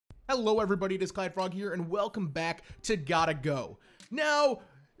Hello everybody, it is Clydfrog here, and welcome back to Gotta Go. Now,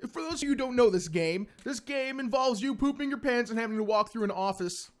 for those of you who don't know this game involves you pooping your pants and having to walk through an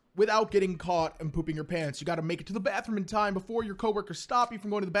office without getting caught and pooping your pants. You gotta make it to the bathroom in time before your coworkers stop you from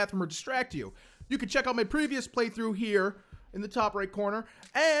going to the bathroom or distract you. You can check out my previous playthrough here in the top right corner,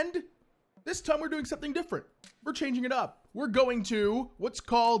 and this time we're doing something different. We're changing it up. We're going to what's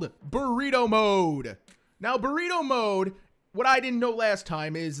called Burrito mode. Now, Burrito mode, what I didn't know last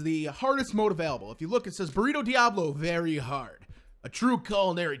time, is the hardest mode available. If you look, it says Burrito Diablo, very hard. A true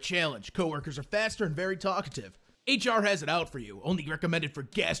culinary challenge. Coworkers are faster and very talkative. HR has it out for you, only recommended for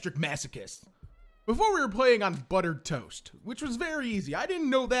gastric masochists. Before we were playing on buttered toast, which was very easy. I didn't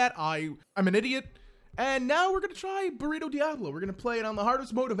know that, I'm an idiot. And now we're gonna try Burrito Diablo. We're gonna play it on the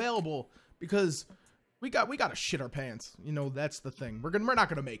hardest mode available because we gotta shit our pants. You know, that's the thing. We're not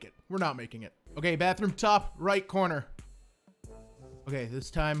gonna make it. We're not making it. Okay, bathroom top right corner. Okay, this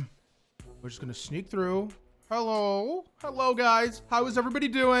time we're just gonna sneak through. Hello guys. How is everybody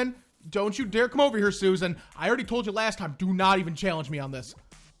doing? Don't you dare come over here, Susan. I already told you last time, do not even challenge me on this.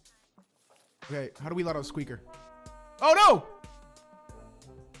 Okay, how do we let out a squeaker? Oh no!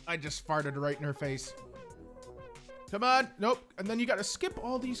 I just farted right in her face. Come on, nope. And then you gotta skip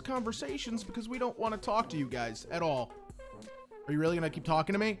all these conversations because we don't want to talk to you guys at all. Are you really gonna keep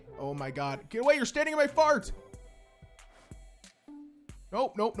talking to me? Oh my God, get away, you're standing in my fart!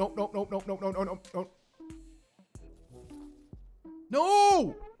 Nope. No!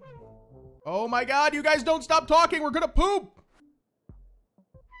 Oh my God, you guys don't stop talking. We're gonna poop.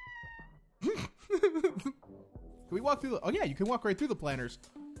 Can we walk through the, oh yeah, you can walk right through the planters.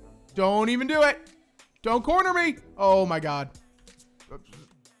 Don't even do it. Don't corner me. Oh my God.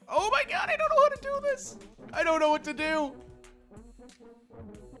 Oh my God, I don't know how to do this. I don't know what to do.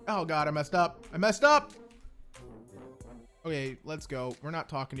 Oh God, I messed up. Okay, let's go. We're not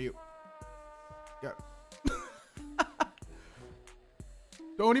talking to you. Yeah.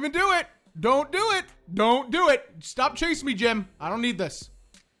 Don't even do it. Don't do it. Don't do it. Stop chasing me, Jim. I don't need this.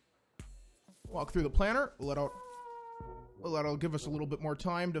 Walk through the planter. That'll give us a little bit more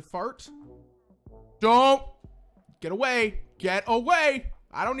time to fart. Don't. Get away. Get away.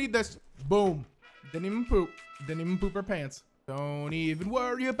 I don't need this. Boom. Didn't even poop. Didn't even poop our pants. Don't even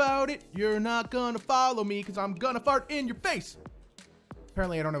worry about it. You're not gonna follow me because I'm gonna fart in your face.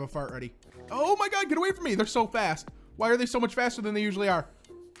 Apparently I don't have a fart ready. Oh my God, get away from me. They're so fast. Why are they so much faster than they usually are?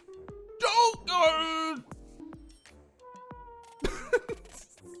 Don't. No.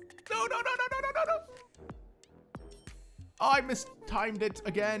 Oh, I mistimed it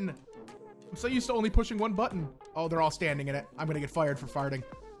again. I'm so used to only pushing one button. Oh, they're all standing in it. I'm gonna get fired for farting.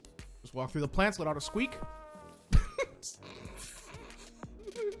 Just walk through the plants, let out a squeak.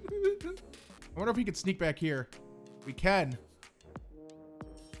 I wonder if we could sneak back here. We can.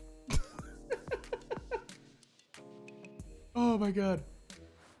 Oh my God.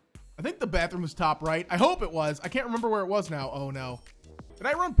 I think the bathroom was top right. I hope it was. I can't remember where it was now. Oh no. Did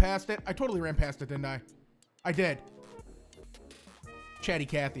I run past it? I totally ran past it, didn't I? I did. Chatty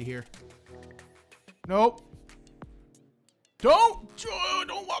Cathy here. Nope. Don't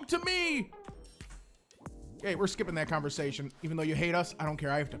walk to me. Okay, we're skipping that conversation. Even though you hate us, I don't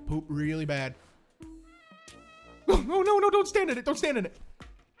care. I have to poop really bad. No, don't stand in it. Don't stand in it.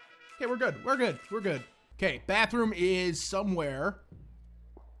 Okay, we're good. Okay, bathroom is somewhere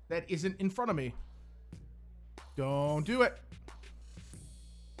that isn't in front of me. Don't do it.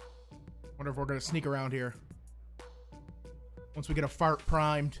 Wonder if we're gonna sneak around here. Once we get a fart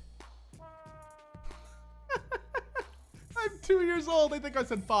primed. I'm 2 years old. I think I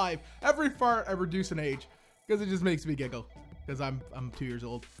said 5. Every fart I reduce in age because it just makes me giggle because I'm 2 years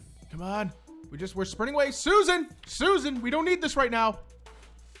old. Come on. We're sprinting away. Susan, we don't need this right now.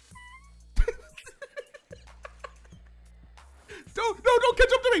 Don't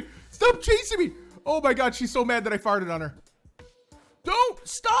catch up to me. Stop chasing me. Oh my God, she's so mad that I farted on her. Don't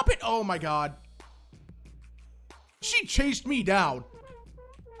stop it. Oh my God. She chased me down.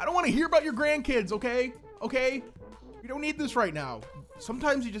 I don't want to hear about your grandkids, okay? Okay? We don't need this right now.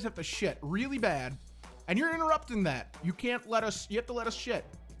 Sometimes you just have to shit really bad, and you're interrupting that. You have to let us shit.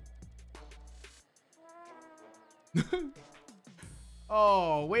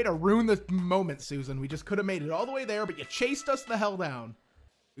 Oh, way to ruin the moment, Susan. We just could have made it all the way there, but you chased us the hell down.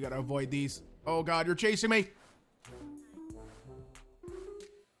 We gotta avoid these. Oh God, you're chasing me.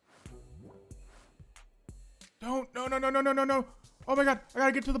 Don't, no. Oh my God, I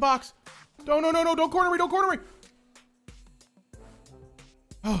gotta get to the box. No, don't corner me.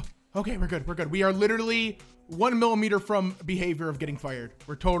 Oh, okay, we're good. We are literally 1 millimeter from behavior of getting fired.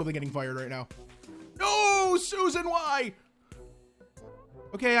 We're totally getting fired right now. No, Susan, why?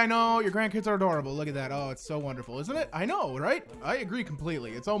 Okay, I know, your grandkids are adorable. Look at that. Oh, it's so wonderful, isn't it? I know, right? I agree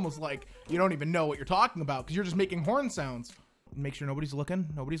completely. It's almost like you don't even know what you're talking about because you're just making horn sounds. Make sure nobody's looking.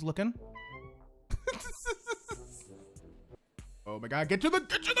 Nobody's looking. Oh my God, get to the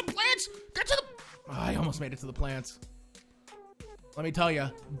plants! Get to the... Oh, I almost made it to the plants. Let me tell you,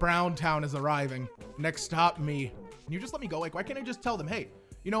 Brown Town is arriving. Next stop, me. Can you just let me go? Like, why can't I just tell them, hey,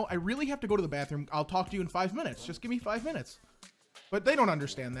 you know, I really have to go to the bathroom. I'll talk to you in 5 minutes. Just give me 5 minutes. But they don't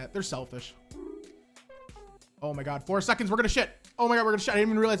understand that. They're selfish. Oh my God, 4 seconds, we're gonna shit. Oh my God, we're gonna shit. I didn't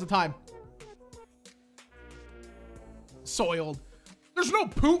even realize the time. Soiled. There's no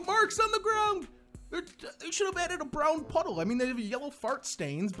poop marks on the ground. They should have added a brown puddle. I mean, they have yellow fart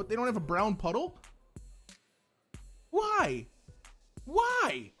stains, but they don't have a brown puddle. Why?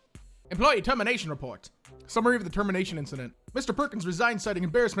 Why? Employee termination report. Summary of the termination incident. Mr. Perkins resigned citing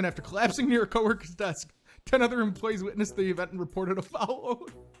embarrassment after collapsing near a coworker's desk. 10 other employees witnessed the event and reported a foul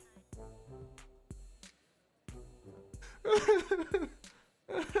odor.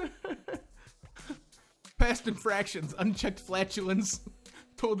 Past infractions, unchecked flatulence.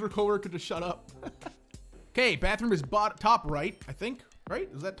 Told her coworker to shut up. Okay, bathroom is top right, I think. Right?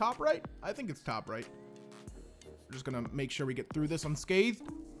 Is that top right? I think it's top right. We're just gonna make sure we get through this unscathed.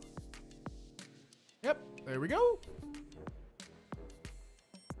 Yep, there we go.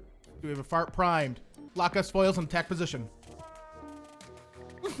 Do we have a fart primed? Lock us foils in attack position.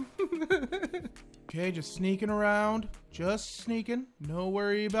 Okay, just sneaking around. Just sneaking. No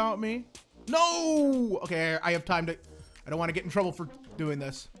worry about me. No! Okay, I have time to... I don't want to get in trouble for doing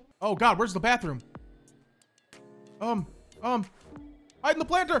this. Oh God, where's the bathroom? Hide in the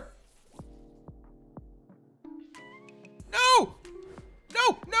planter! No!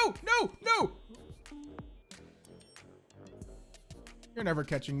 No, no, no, no! You're never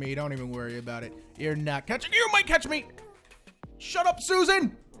catching me, don't even worry about it. You're not catching, you might catch me! Shut up,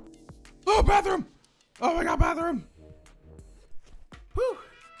 Susan! Oh, bathroom! Oh my God, bathroom! Whew.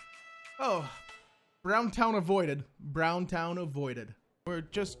 Oh, Brown Town avoided. Brown Town avoided. We're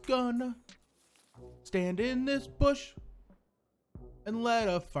just gonna stand in this bush and let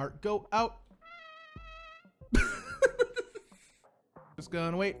a fart go out. Just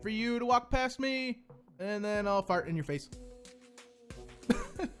gonna wait for you to walk past me and then I'll fart in your face.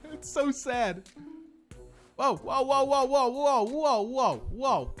 It's so sad. Whoa, whoa, whoa, whoa, whoa, whoa, whoa, whoa,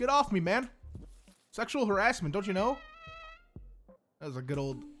 whoa. Get off me, man. Sexual harassment, don't you know? That was a good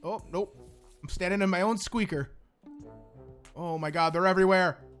old... Oh, nope. I'm standing in my own squeaker. Oh my God, they're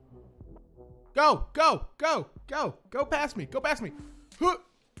everywhere. Go, go, go, go. Go past me, go past me. Huh.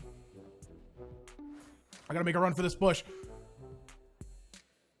 I gotta make a run for this bush.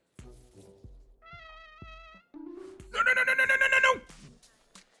 No, no, no, no, no, no, no, no, no.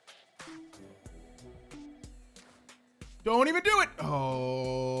 Don't even do it.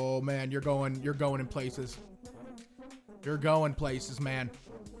 Oh man, you're going in places. You're going places, man.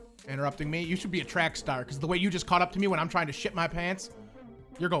 Interrupting me. You should be a track star because the way you just caught up to me when I'm trying to shit my pants,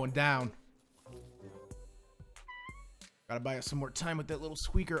 you're going down. Gotta buy us some more time with that little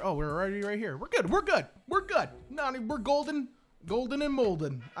squeaker. Oh, we're already right here. We're good. We're good. We're good. No, we're golden and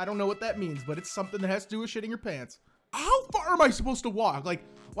molden. I don't know what that means, but it's something that has to do with shitting your pants. How far am I supposed to walk? Like,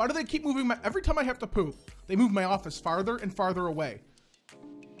 why do they keep moving my... Every time I have to poop, they move my office farther and farther away.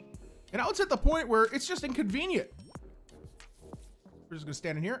 And now it's at the point where it's just inconvenient. We're just gonna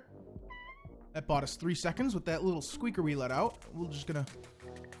stand in here. That bought us 3 seconds with that little squeaker we let out. We're just gonna...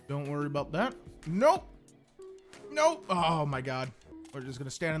 Don't worry about that. Nope. Nope. Oh my God. We're just gonna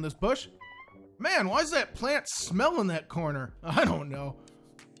stand in this bush. Man, why is that plant smell in that corner? I don't know.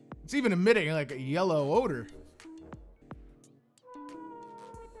 It's even emitting like a yellow odor.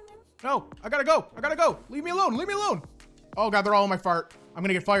 No, I gotta go. I gotta go. Leave me alone. Leave me alone. Oh God, they're all in my fart. I'm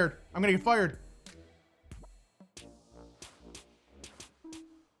gonna get fired. I'm gonna get fired.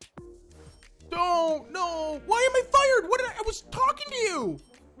 Don't, no. Why am I fired? What did I was talking to you.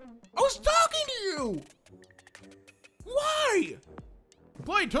 I was talking to you. Why?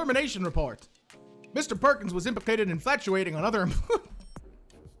 Employee termination report. Mr. Perkins was implicated in infatuating on other employees.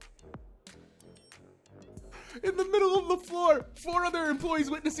 In the middle of the floor, 4 other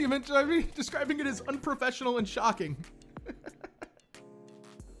employees witnessed the event, describing it as unprofessional and shocking.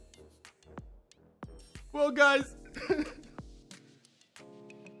 Well, guys.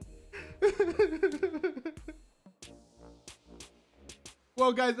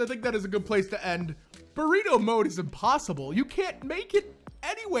 Well, guys, I think that is a good place to end. Burrito mode is impossible. You can't make it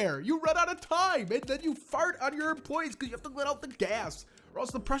anywhere. You run out of time, and then you fart on your employees because you have to let out the gas, or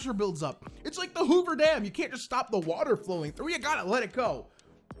else the pressure builds up. It's like the Hoover Dam. You can't just stop the water flowing through. You gotta let it go.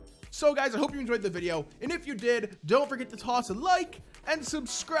 So, guys, I hope you enjoyed the video, and if you did, don't forget to toss a like, and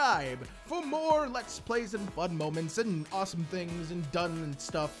subscribe for more Let's Plays and fun moments and awesome things and done and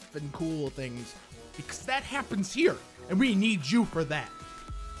stuff and cool things. Because that happens here, and we need you for that.